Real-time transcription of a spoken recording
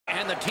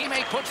And the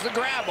teammate puts the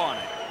grab on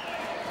it.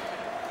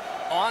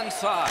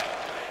 Onside.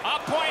 A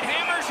point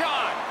hammer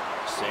shot.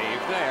 Save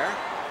there.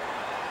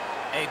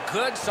 A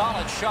good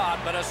solid shot,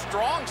 but a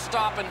strong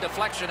stop and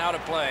deflection out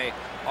of play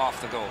off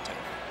the goaltender.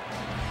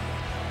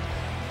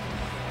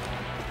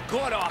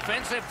 Good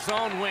offensive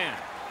zone win.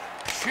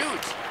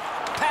 Shoots.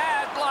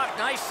 Pad block.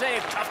 Nice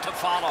save. Tough to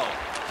follow.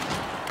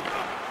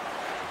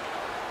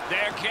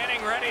 They're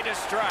getting ready to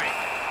strike.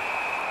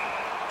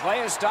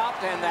 Play is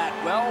stopped, and that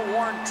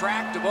well-worn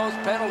track to both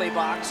penalty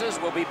boxes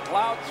will be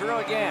plowed through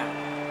again.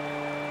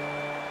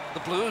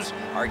 The Blues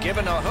are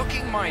given a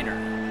hooking minor.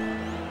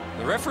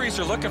 The referees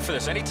are looking for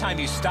this. Anytime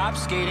you stop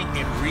skating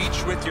and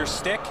reach with your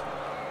stick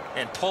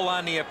and pull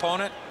on the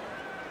opponent,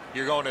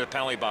 you're going to the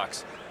penalty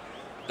box.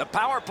 The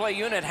power play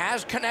unit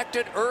has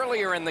connected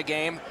earlier in the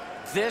game.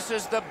 This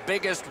is the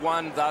biggest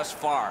one thus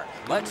far.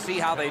 Let's see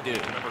how they do.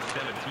 Number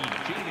 17,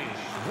 J.J.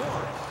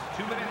 Schwartz.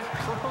 2 minutes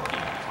for hooking.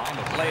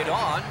 Played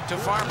on to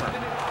Farmer.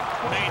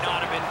 May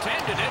not have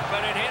intended it,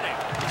 but it hit him.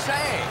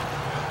 Save.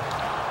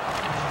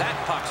 That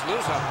puck's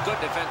loose. A good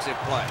defensive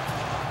play.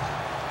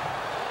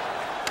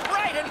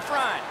 Right in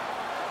front.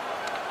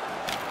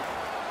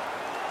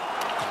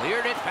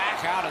 Cleared it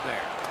back out of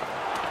there.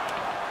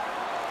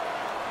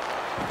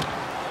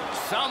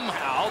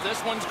 Somehow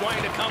this one's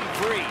going to come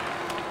free.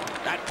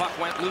 That puck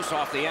went loose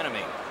off the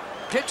enemy.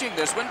 Pitching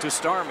this one to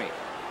Starmy.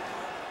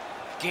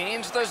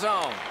 Gains the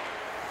zone.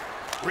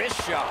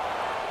 Wrist shot.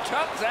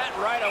 Took that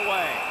right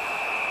away.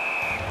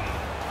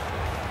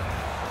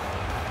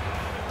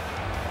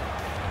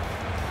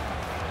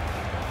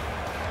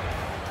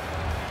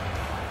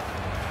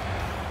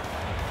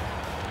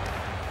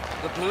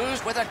 The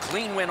Blues with a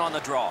clean win on the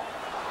draw.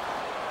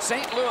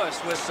 St.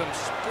 Louis with some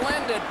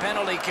splendid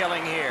penalty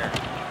killing here.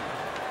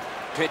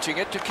 Pitching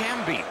it to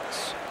Cam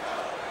Beats.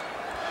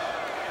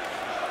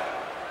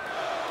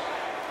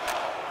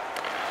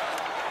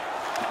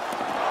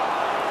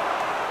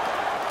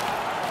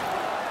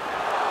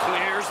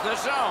 Clears the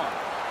zone.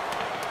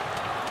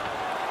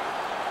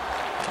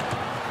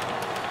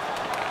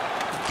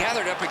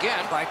 Gathered up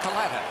again by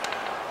Coletta.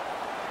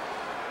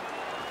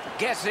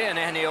 Gets in,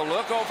 and he'll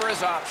look over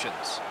his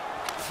options.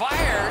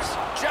 Fires,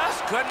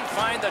 just couldn't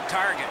find the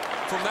target.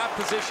 From that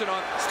position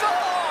on... Score!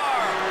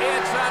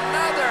 It's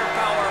another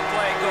power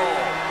play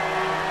goal.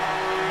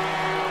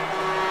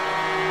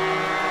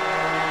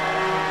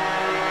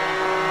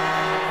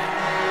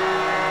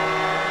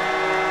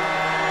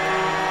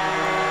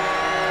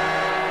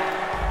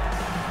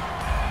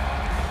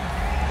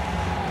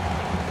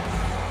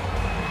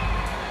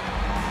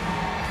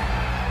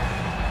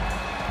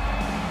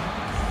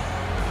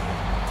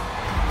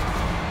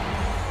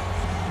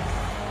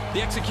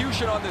 The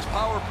execution on this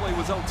power play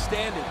was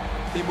outstanding.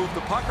 They moved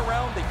the puck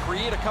around, they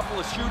create a couple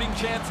of shooting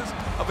chances.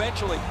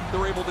 Eventually,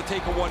 they're able to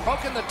take a one.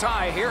 Poking the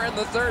tie here in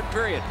the third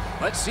period.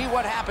 Let's see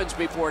what happens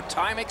before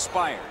time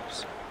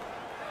expires.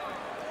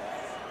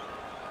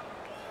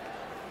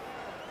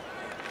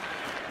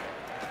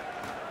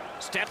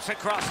 Steps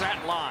across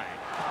that line.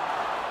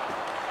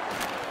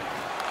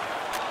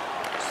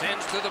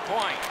 Sends to the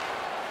point.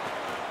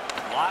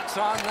 Lots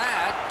on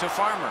that to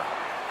Farmer.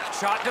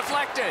 Shot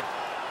deflected.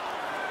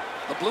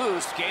 The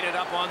Blues skated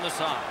up on the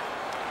side.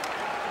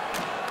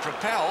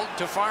 Propelled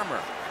to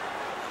Farmer.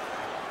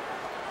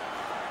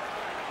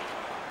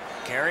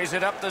 Carries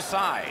it up the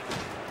side.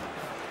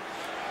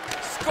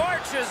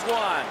 Scorches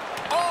one.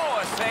 Oh,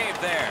 a save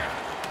there.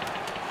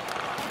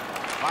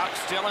 Puck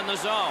still in the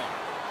zone.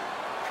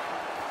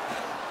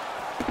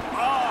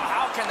 Oh,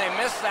 how can they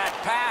miss that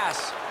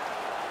pass?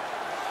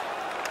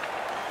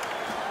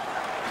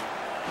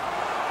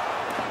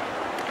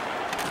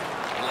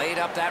 Laid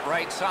up that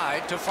right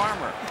side to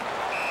Farmer.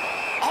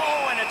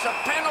 Oh, and it's a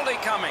penalty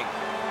coming.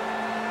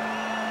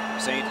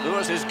 St.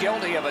 Louis is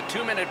guilty of a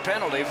 2-minute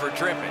penalty for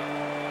tripping.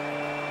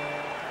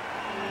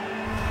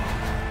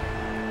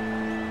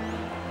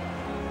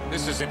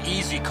 This is an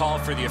easy call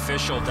for the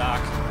official,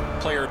 Doc.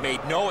 Player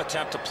made no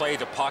attempt to play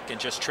the puck and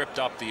just tripped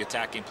up the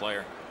attacking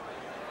player.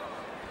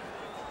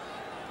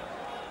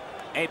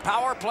 A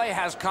power play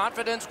has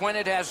confidence when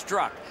it has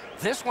struck.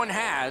 This one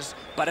has,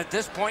 but at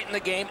this point in the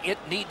game, it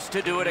needs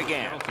to do it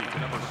again.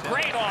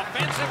 Great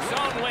offensive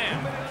zone win.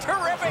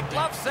 Terrific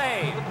glove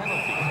save.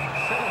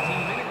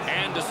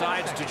 And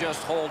decides to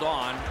just hold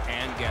on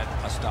and get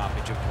a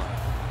stoppage of play.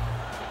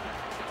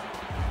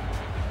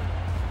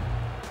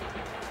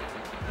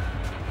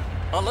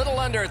 A little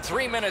under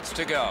 3 minutes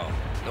to go.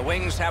 The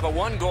Wings have a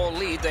 1-goal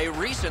lead. They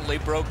recently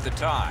broke the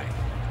tie.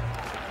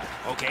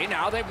 Okay,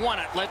 now they've won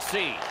it. Let's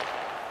see.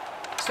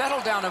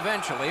 Settled down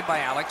eventually by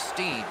Alex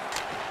Steen.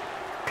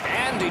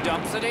 And he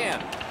dumps it in.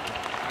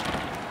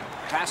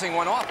 Passing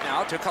one off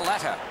now to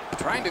Coletta.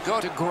 Trying to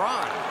go to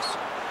Grimes.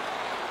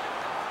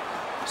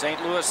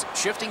 St. Louis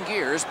shifting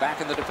gears back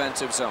in the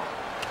defensive zone.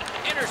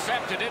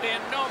 Intercepted it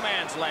in no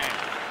man's land.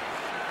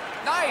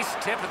 Nice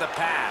tip of the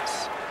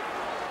pass.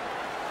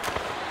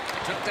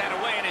 Took that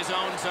away in his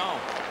own zone.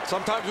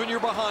 Sometimes when you're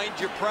behind,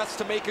 you're pressed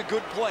to make a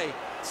good play.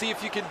 See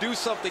if you can do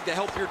something to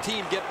help your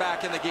team get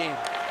back in the game.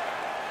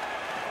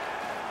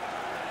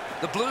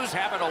 The Blues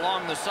have it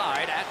along the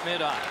side at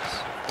mid-ice.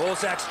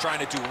 Bozak's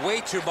trying to do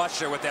way too much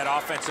there with that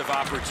offensive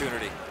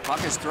opportunity.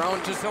 Puck is thrown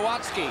to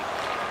Sawatsky.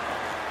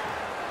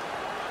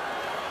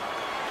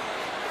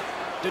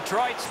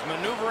 Detroit's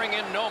maneuvering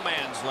in no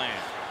man's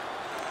land.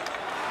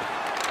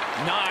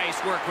 Nice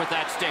work with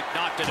that stick,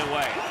 knocked it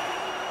away.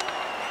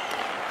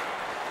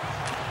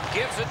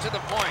 Gives it to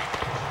the point.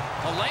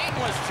 The lane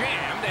was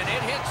jammed and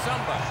it hit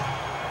somebody.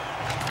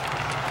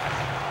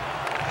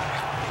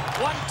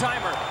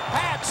 One-timer,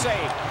 pad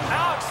save.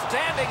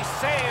 Outstanding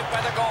save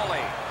by the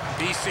goalie.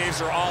 These saves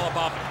are all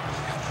about.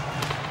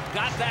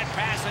 Got that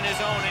pass in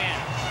his own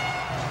end.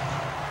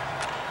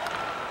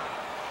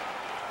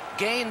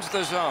 Gains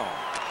the zone.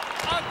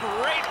 A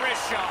great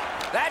wrist shot.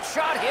 That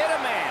shot hit a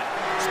man.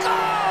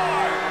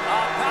 Score!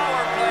 A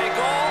power play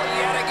goal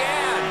yet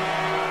again.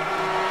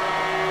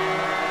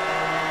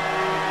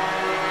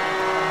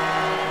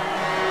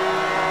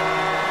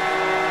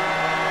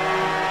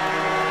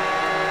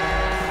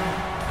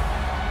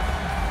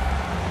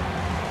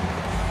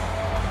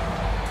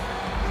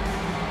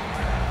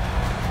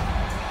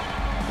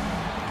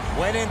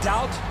 When in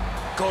doubt,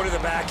 go to the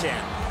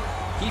backhand.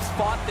 He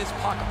fought this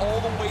puck all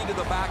the way to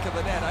the back of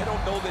the net. I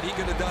don't know that he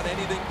could have done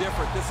anything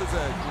different. This is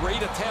a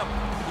great attempt.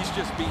 He's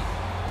just beat.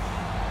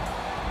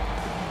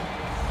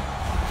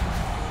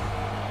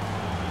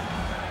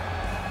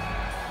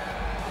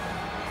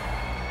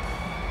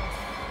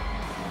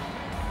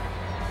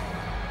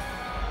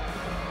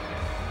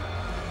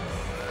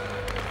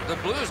 The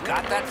Blues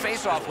got that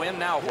face-off win.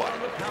 Now what?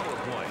 Power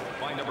play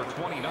by number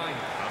 29,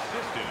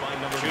 assisted by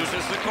number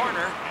Chooses the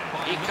corner.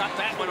 He cut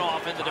that one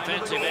off in the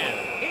defensive end.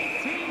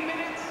 18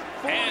 minutes.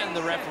 And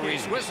the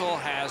referee's whistle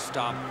has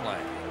stopped play.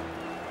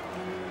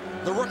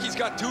 The rookie's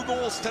got 2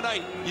 goals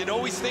tonight. You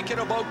know he's thinking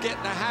about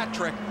getting a hat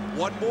trick.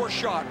 One more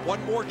shot,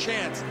 one more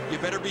chance. You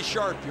better be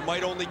sharp. You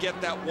might only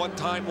get that one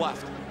time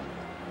left.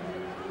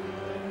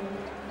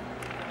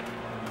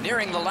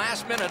 Nearing the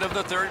last minute of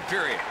the third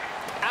period.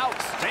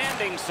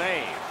 Outstanding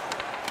save.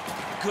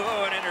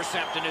 Good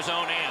intercept in his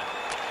own end.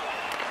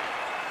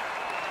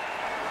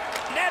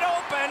 Net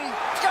open.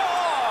 Score!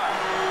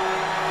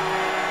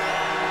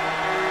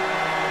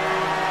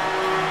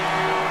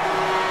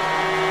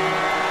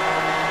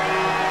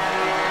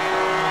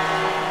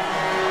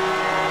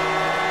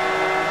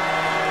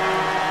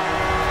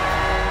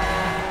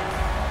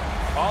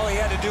 All he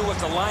had to do was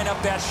to line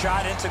up that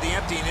shot into the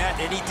empty net,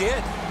 and he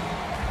did.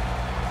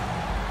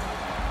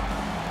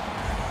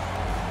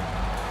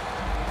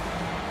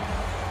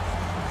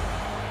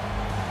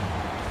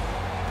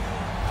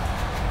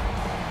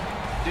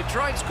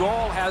 Detroit's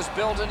goal has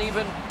built an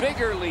even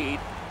bigger lead.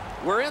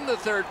 We're in the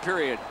third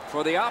period.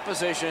 For the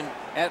opposition,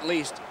 at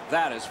least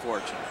that is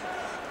fortunate.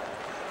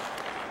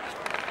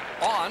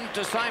 On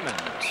to Simons.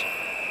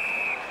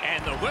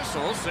 And the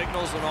whistle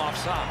signals an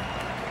offside.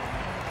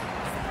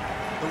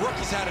 The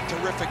rookie's had a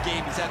terrific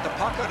game. He's had the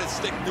puck on his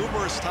stick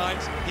numerous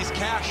times. He's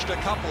cashed a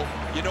couple.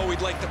 You know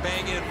he'd like to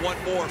bang in one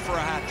more for a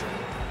hat trick.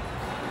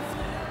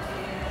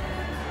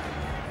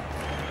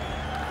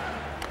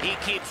 He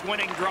keeps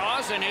winning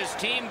draws, and his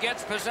team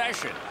gets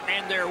possession,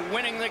 and they're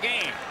winning the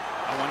game.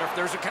 I wonder if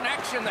there's a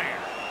connection there.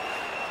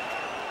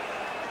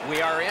 We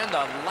are in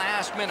the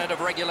last minute of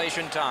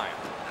regulation time.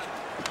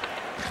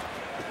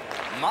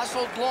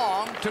 Muscled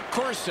long to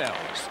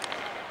Courcelles.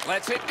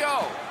 Lets it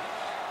go.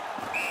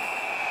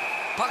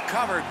 Puck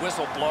covered,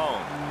 whistle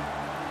blown.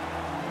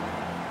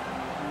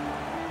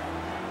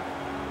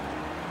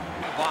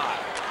 By.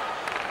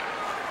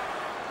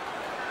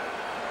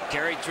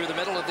 Carried through the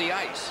middle of the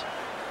ice.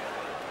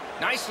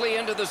 Nicely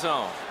into the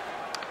zone.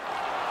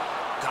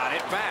 Got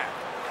it back.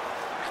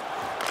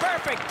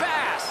 Perfect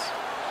pass.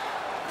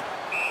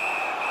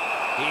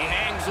 He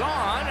hangs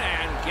on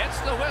and gets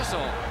the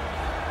whistle.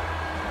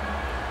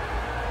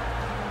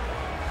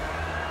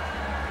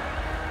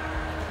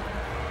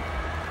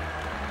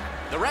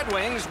 The Red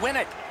Wings win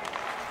it.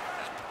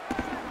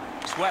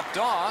 Swept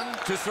on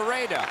to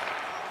Sereda.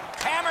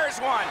 Hammers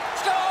one.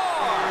 Score!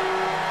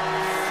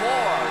 4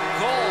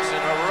 goals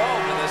in a row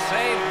for the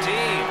same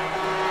team.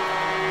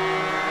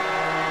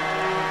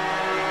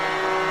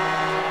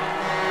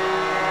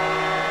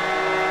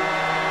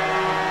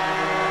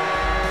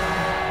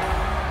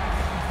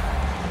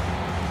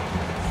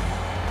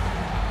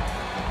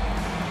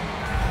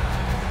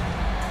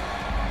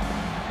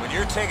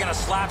 You're taking a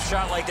slap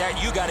shot like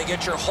that, you got to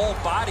get your whole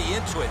body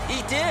into it.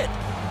 He did.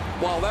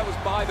 Well, that was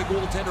by the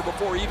goaltender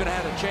before he even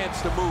had a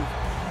chance to move.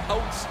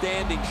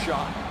 Outstanding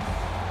shot.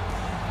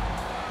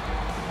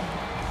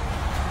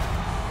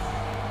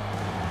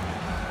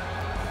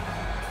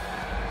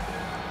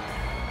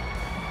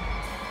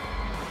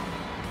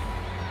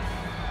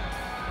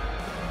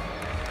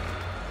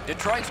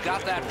 Detroit's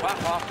got that puck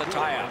off the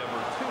tie-up.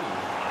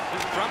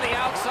 From the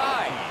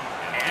outside.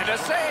 And a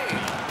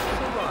save.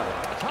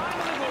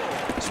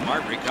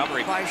 Smart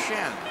recovery by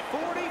Shen.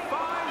 45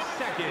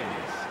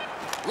 seconds.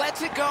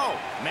 Lets it go.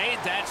 Made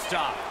that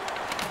stop.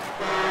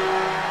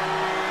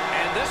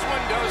 And this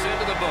one goes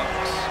into the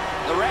books.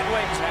 The Red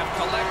Wings have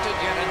collected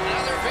yet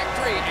another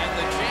victory, and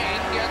the chain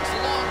gets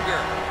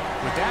longer.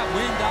 With that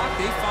win, Doc,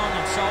 they found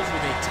themselves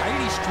with a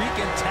tidy streak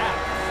intact.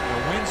 The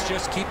wins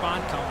just keep on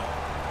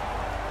coming.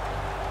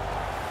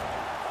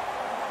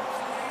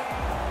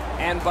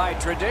 And by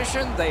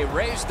tradition, they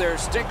raise their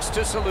sticks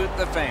to salute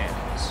the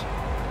fans.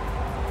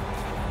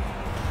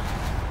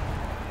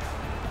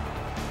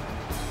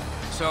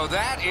 So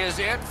that is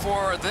it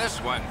for this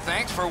one.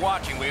 Thanks for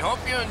watching. We hope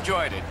you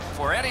enjoyed it.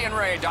 For Eddie and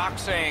Ray, Doc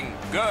saying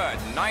good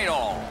night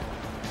all.